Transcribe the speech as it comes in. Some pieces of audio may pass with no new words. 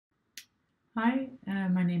Hi,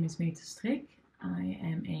 my name is Strik. I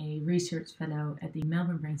am a research fellow at the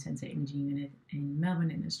Melbourne Brain Centre Imaging Unit in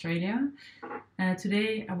Melbourne in Australia.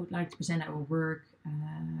 Today I would like to present our work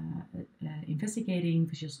investigating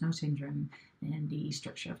visual snow syndrome and the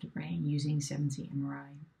structure of the brain using 7T MRI.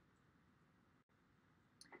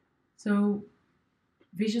 So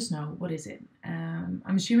visual snow, what is it?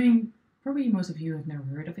 I'm assuming probably most of you have never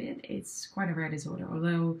heard of it. It's quite a rare disorder,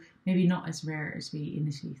 although maybe not as rare as we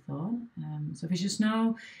initially thought. So visual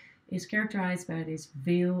snow is characterized by this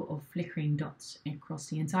veil of flickering dots across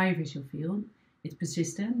the entire visual field. It's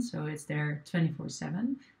persistent, so it's there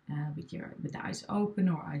 24/7 with the eyes open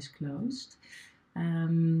or eyes closed.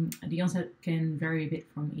 The onset can vary a bit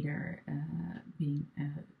from either being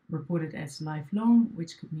reported as lifelong,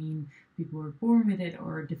 which could mean people were born with it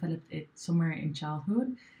or developed it somewhere in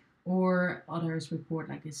childhood, or others report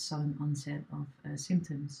like this sudden onset of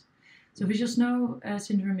symptoms. So visual snow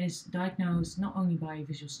syndrome is diagnosed not only by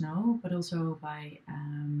visual snow, but also by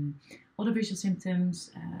other visual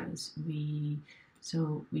symptoms. We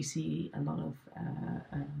see a lot of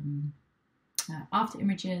after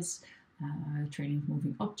images, training of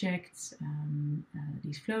moving objects,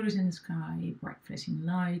 these floaters in the sky, bright flashing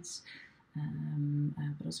lights,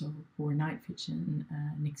 but also poor night vision,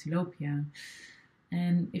 nyctalopia.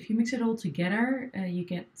 And if you mix it all together, you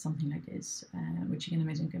get something like this, which you can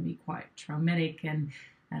imagine can be quite traumatic. And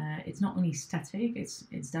it's not only static,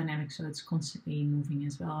 it's dynamic, so it's constantly moving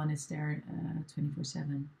as well, and it's there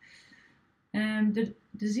 24/7. The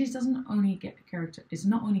disease is not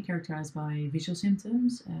only characterized by visual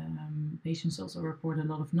symptoms. Patients also report a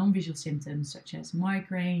lot of non-visual symptoms such as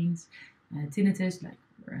migraines, tinnitus, like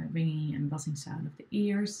ringing and buzzing sound of the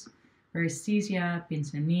ears, paresthesia,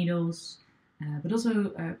 pins and needles, but also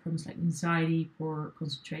problems like anxiety, poor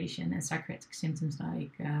concentration, and psychiatric symptoms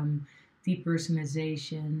like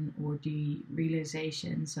depersonalization or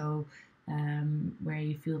derealization. So where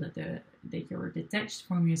you feel that you're detached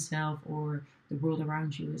from yourself or the world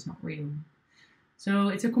around you is not real. So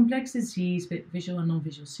it's a complex disease with visual and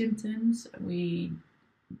non-visual symptoms. We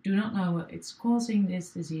do not know what it's causing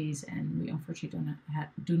this disease, and we unfortunately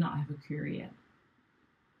do not have a cure yet.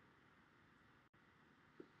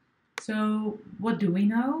 So what do we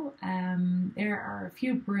know? There are a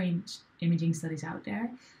few brain imaging studies out there.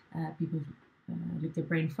 People looked at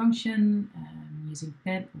brain function using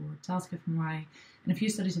PET or task fMRI, and a few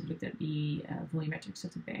studies have looked at the volumetrics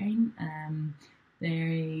of the brain.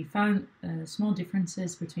 They found small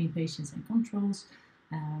differences between patients and controls,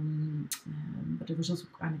 but the results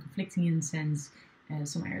were kind of conflicting in the sense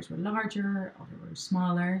some areas were larger, others were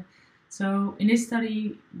smaller. So in this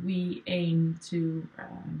study, we aim to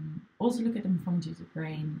also look at the morphology of the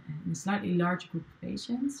brain in a slightly larger group of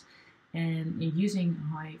patients and using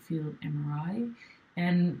high field MRI.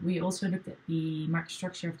 And we also looked at the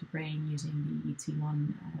microstructure of the brain using the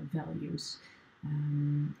T1 values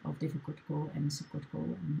of different cortical and subcortical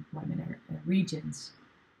and white matter regions.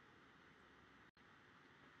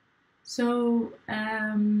 So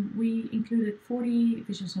we included 40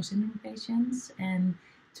 visual snow syndrome patients, and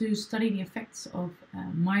to study the effects of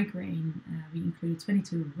migraine, we included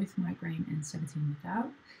 22 with migraine and 17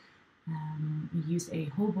 without. We used a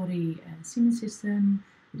whole body Siemens system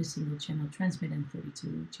with a single channel transmit and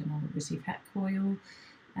 32 channel receive head coil.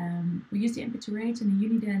 We used the MP2H and the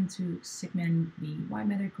Uniden to segment the white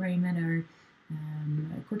matter, gray matter,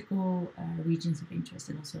 cortical regions of interest,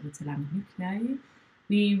 and also the thalamic nuclei.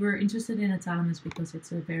 We were interested in the thalamus because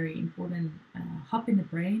it's a very important hub in the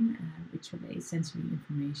brain which relays sensory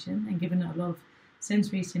information, and given a lot of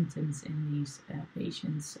sensory symptoms in these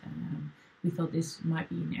patients, we thought this might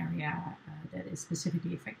be an area that is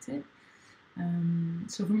specifically affected.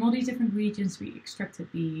 So from all these different regions, we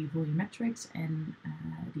extracted the volumetrics and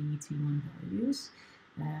the T1 values,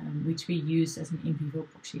 which we used as an in vivo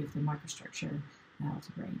proxy of the microstructure of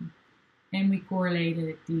the brain. And we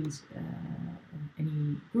correlated these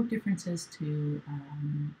any group differences to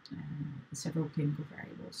several clinical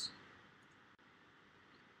variables.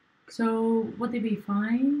 So what did we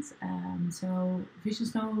find? So visual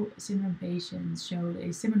snow syndrome patients showed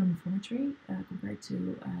a similar morphometry compared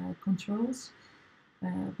to controls.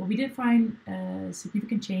 But we did find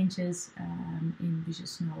significant changes in visual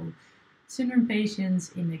snow syndrome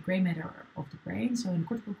patients in the gray matter of the brain, so in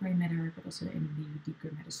cortical gray matter, but also in the deep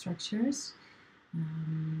gray matter structures.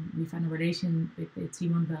 We found a relation with the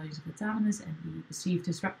T1 values of the thalamus and the perceived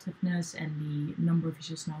disruptiveness and the number of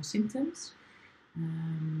visual snow symptoms.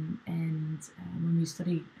 When we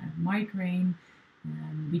studied migraine,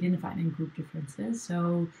 We didn't find any group differences,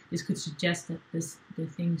 so this could suggest that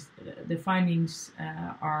the findings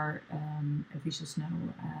are visual snow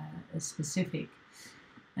specific.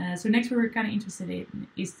 So next we're kind of interested in,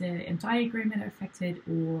 is the entire gray matter affected,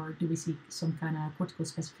 or do we see some kind of cortical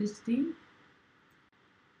specificity?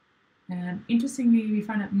 Interestingly, we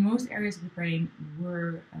found that most areas of the brain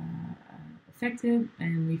were affected,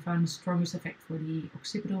 and we found the strongest effect for the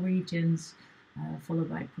occipital regions, followed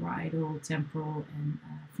by parietal, temporal, and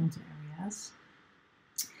frontal areas.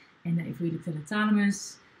 And if we looked at the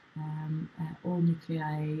thalamus, all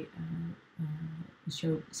nuclei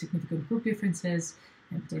showed significant group differences,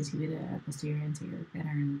 and potentially with a posterior-anterior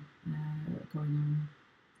pattern going on.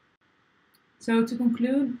 So to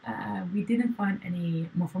conclude, we didn't find any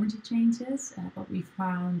morphometry changes, but we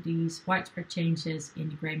found these widespread changes in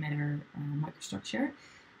the gray matter microstructure,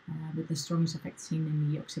 with the strongest effect seen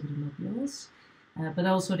in the occipital lobules. But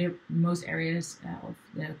also most areas of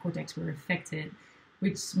the cortex were affected,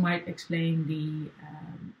 which might explain the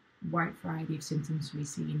wide variety of symptoms we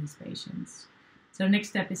see in these patients. So the next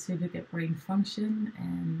step is to look at brain function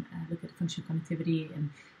and look at functional connectivity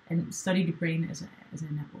and study the brain as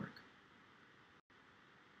a network.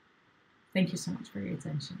 Thank you so much for your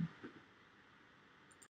attention.